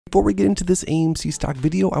Before we get into this AMC stock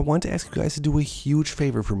video, I want to ask you guys to do a huge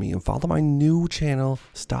favor for me and follow my new channel,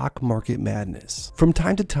 Stock Market Madness. From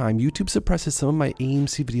time to time, YouTube suppresses some of my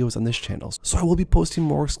AMC videos on this channel, so I will be posting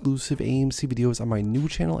more exclusive AMC videos on my new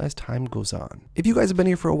channel as time goes on. If you guys have been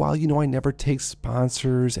here for a while, you know I never take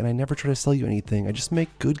sponsors and I never try to sell you anything. I just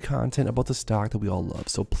make good content about the stock that we all love.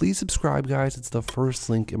 So please subscribe, guys. It's the first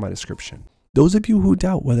link in my description. Those of you who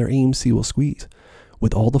doubt whether AMC will squeeze,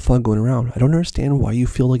 with all the FUD going around, I don't understand why you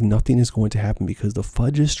feel like nothing is going to happen, because the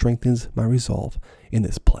FUD just strengthens my resolve in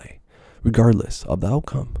this play. Regardless of the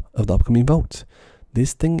outcome of the upcoming votes,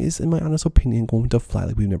 this thing is, in my honest opinion, going to fly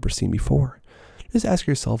like we've never seen before. Just ask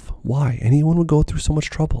yourself why anyone would go through so much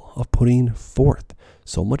trouble of putting forth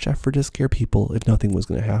so much effort to scare people if nothing was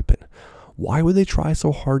going to happen. Why would they try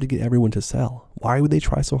so hard to get everyone to sell? Why would they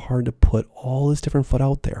try so hard to put all this different FUD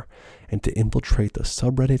out there and to infiltrate the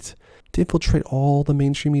subreddits, to infiltrate all the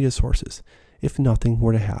mainstream media sources if nothing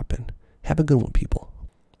were to happen? Have a good one, people.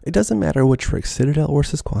 It doesn't matter what tricks Citadel or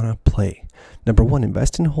Susquehanna play. Number 1,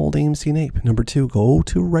 invest and hold AMC and APE. Number 2, go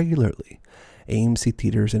to regularly AMC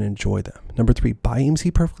theaters and enjoy them. Number 3, buy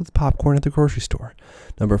AMC Perfect with popcorn at the grocery store.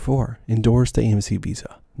 Number 4, endorse the AMC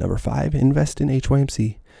Visa. Number 5, invest in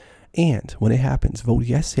HYMC. And when it happens, vote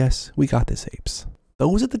yes, yes, we got this, apes.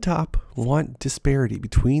 Those at the top want disparity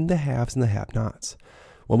between the haves and the have-nots.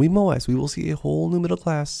 When we MOAS, we will see a whole new middle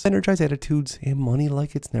class, energized attitudes, and money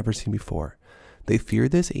like it's never seen before. They fear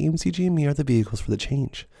this AMC GME are the vehicles for the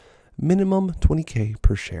change. Minimum 20K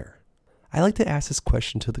per share. I like to ask this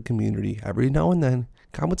question to the community every now and then.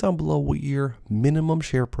 Comment down below what your minimum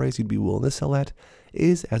share price you'd be willing to sell at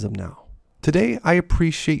is as of now. Today, I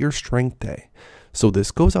appreciate your strength day. So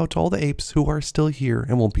this goes out to all the apes who are still here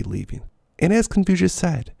and won't be leaving. And as Confucius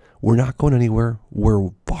said, we're not going anywhere. We're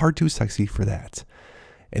far too sexy for that.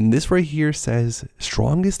 And this right here says,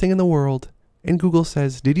 strongest thing in the world. And Google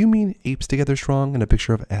says, did you mean apes together strong? And a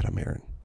picture of Adam Aaron.